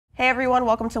Hey everyone,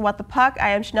 welcome to What the Puck. I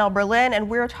am Chanelle Berlin, and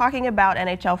we're talking about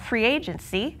NHL Free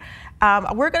Agency.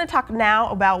 We're going to talk now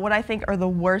about what I think are the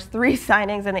worst three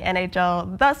signings in the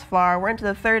NHL thus far. We're into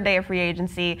the third day of free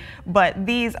agency, but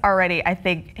these already, I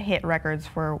think, hit records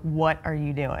for what are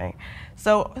you doing.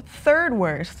 So third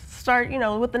worst, start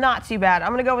with the not too bad. I'm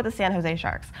going to go with the San Jose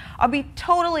Sharks. I'll be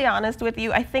totally honest with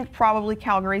you. I think probably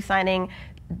Calgary signing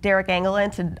Derek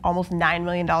Engelland to almost $9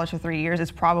 million for 3 years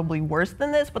is probably worse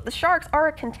than this, but the Sharks are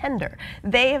a contender.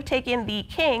 They have taken the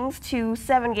Kings to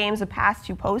 7 games the past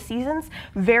 2 postseasons,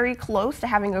 very close to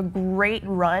having a great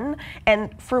run,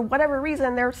 and for whatever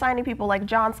reason, they're signing people like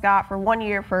John Scott for 1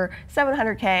 year for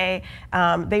 $700K.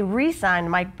 They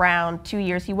re-signed Mike Brown 2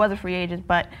 years. He was a free agent,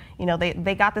 but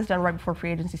they got this done right before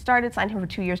free agency started, signed him for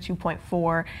 2 years,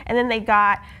 2.4, and then they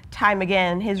got Ty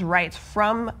McGinn his rights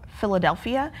from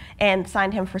Philadelphia and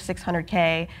signed him for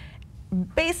 $600K,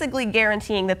 basically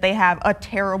guaranteeing that they have a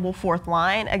terrible fourth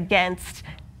line against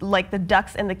like the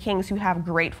Ducks and the Kings, who have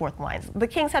great fourth lines. The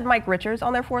Kings had Mike Richards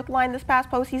on their fourth line this past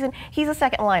postseason. He's a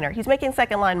second liner. He's making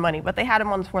second line money, but they had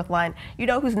him on the fourth line. You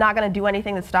know who's not going to do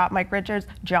anything to stop Mike Richards?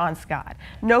 John Scott.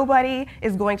 Nobody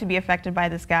is going to be affected by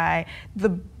this guy.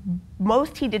 The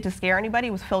most he did to scare anybody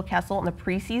was Phil Kessel in the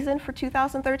preseason for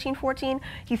 2013-14.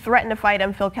 He threatened to fight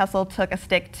him. Phil Kessel took a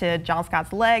stick to John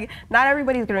Scott's leg. Not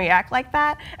everybody's going to react like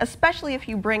that, especially if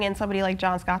you bring in somebody like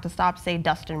John Scott to stop, say,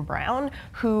 Dustin Brown,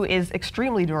 who is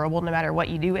extremely durable no matter what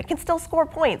you do. It can still score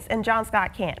points, and John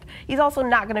Scott can't. He's also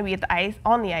not going to be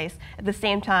on the ice at the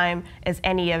same time as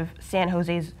any of San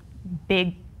Jose's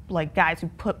big guys who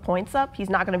put points up. He's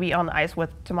not going to be on the ice with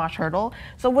Tomas Hertl.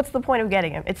 So what's the point of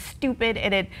getting him? It's stupid,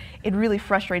 and it really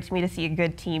frustrates me to see a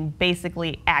good team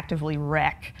basically actively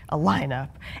wreck a lineup.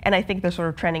 And I think they're sort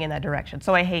of trending in that direction.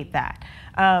 So I hate that.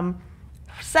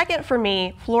 Second for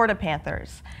me, Florida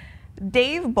Panthers.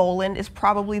 Dave Bolland is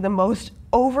probably the most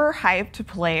overhyped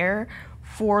player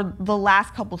for the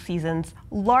last couple seasons,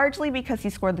 largely because he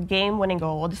scored the game-winning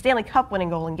goal, the Stanley Cup winning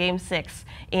goal in Game 6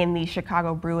 in the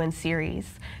Chicago Bruins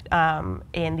series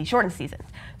in the shortened seasons.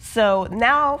 So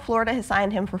now Florida has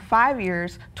signed him for 5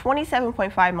 years,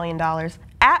 $27.5 million.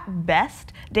 At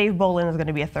best, Dave Bolland is going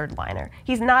to be a third liner.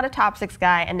 He's not a top 6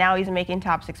 guy, and now he's making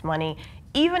top 6 money.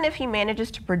 Even if he manages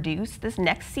to produce this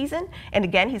next season, and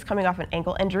again, he's coming off an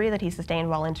ankle injury that he sustained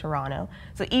while in Toronto.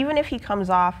 So even if he comes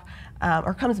off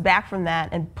or comes back from that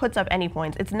and puts up any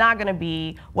points, it's not going to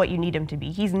be what you need him to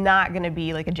be. He's not going to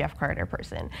be like a Jeff Carter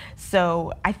person.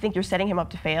 So I think you're setting him up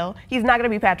to fail. He's not going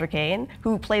to be Patrick Kane,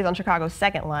 who plays on Chicago's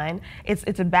second line.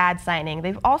 It's a bad signing.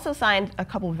 They've also signed a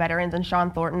couple veterans, and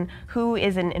Sean Thornton, who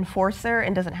is an enforcer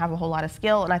and doesn't have a whole lot of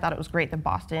skill, and I thought it was great that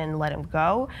Boston let him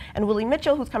go. And Willie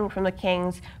Mitchell, who's coming from the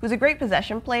Kings, who's a great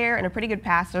possession player and a pretty good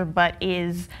passer, but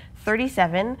is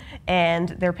 37, and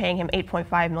they're paying him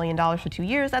 $8.5 million for 2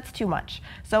 years. That's too much.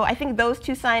 So I think those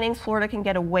 2 signings Florida can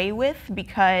get away with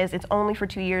because it's only for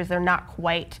 2 years. They're not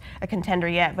quite a contender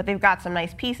yet, but they've got some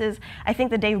nice pieces. I think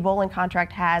the Dave Bolland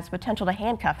contract has potential to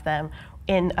handcuff them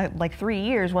in like 3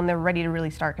 years when they're ready to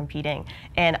really start competing.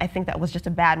 And I think that was just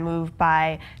a bad move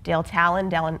by Dale Talon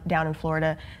down in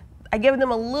Florida. I give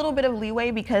them a little bit of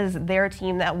leeway because they're a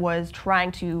team that was trying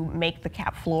to make the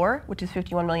cap floor, which is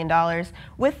 $51 million.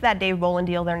 With that Dave Bolland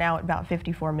deal, they're now at about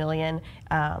 $54 million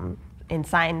in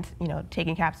signed,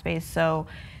 taking cap space. So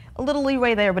a little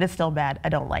leeway there, but it's still bad. I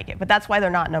don't like it. But that's why they're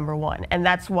not number 1. And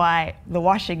that's why the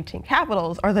Washington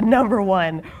Capitals are the number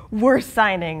 1 worst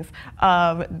signings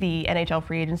of the NHL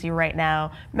free agency right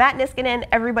now. Matt Niskanen,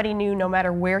 everybody knew no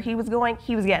matter where he was going,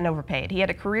 he was getting overpaid. He had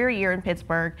a career year in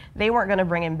Pittsburgh. They weren't going to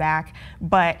bring him back.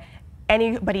 But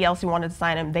anybody else who wanted to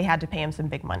sign him, they had to pay him some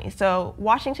big money. So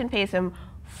Washington pays him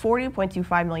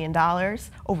 $40.25 million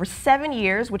over 7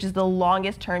 years, which is the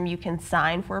longest term you can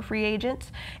sign for a free agent.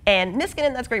 And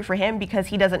Niskanen, that's great for him because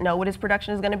he doesn't know what his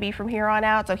production is going to be from here on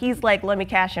out. So he's like, let me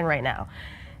cash in right now.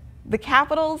 The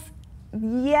Capitals,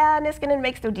 yeah, Niskanen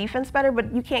makes their defense better,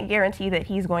 but you can't guarantee that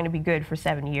he's going to be good for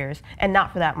 7 years and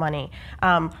not for that money.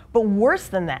 But worse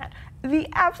than that, the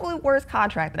absolute worst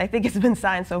contract that I think has been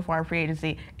signed so far in free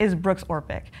agency is Brooks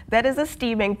Orpik. That is a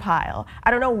steaming pile.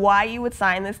 I don't know why you would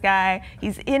sign this guy.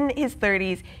 He's in his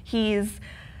 30s. He's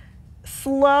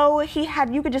slow.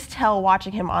 You could just tell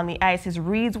watching him on the ice. His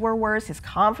reads were worse. His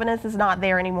confidence is not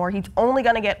there anymore. He's only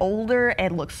going to get older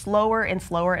and look slower and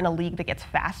slower in a league that gets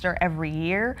faster every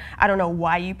year. I don't know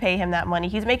why you pay him that money.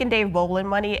 He's making Dave Bolland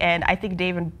money, and I think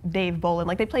Dave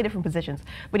Bolland, they play different positions,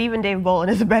 but even Dave Bolland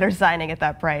is a better signing at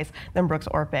that price than Brooks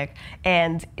Orpik.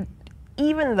 And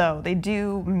even though they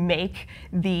do make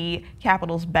the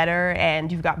Capitals better,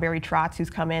 and you've got Barry Trotz, who's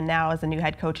come in now as a new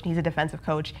head coach, and he's a defensive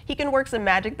coach. He can work some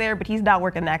magic there, but he's not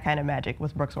working that kind of magic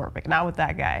with Brooks Orpik, not with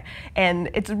that guy. And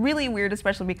it's really weird,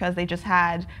 especially because they just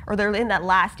had, or they're in that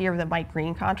last year of the Mike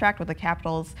Green contract with the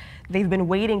Capitals. They've been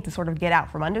waiting to sort of get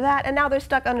out from under that, and now they're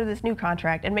stuck under this new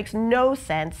contract. It makes no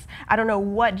sense. I don't know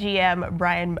what GM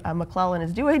Brian McClellan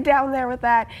is doing down there with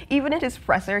that. Even in his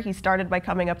presser, he started by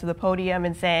coming up to the podium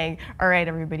and saying, all right,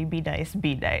 everybody, be nice,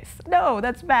 be nice. No,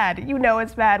 that's bad. You know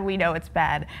it's bad. We know it's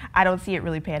bad. I don't see it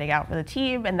really panning out for the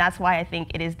team, and that's why I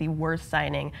think it is the worst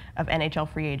signing of NHL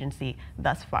free agency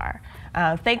thus far.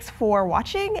 Thanks for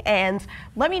watching, and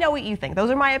let me know what you think. Those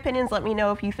are my opinions. Let me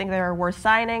know if you think there are worse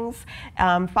signings.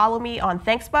 Follow me on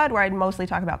ThanksBud, where I mostly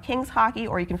talk about Kings hockey,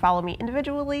 or you can follow me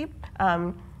individually.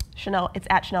 It's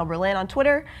at Chanelle Berlin on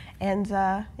Twitter, and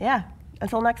yeah,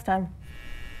 until next time.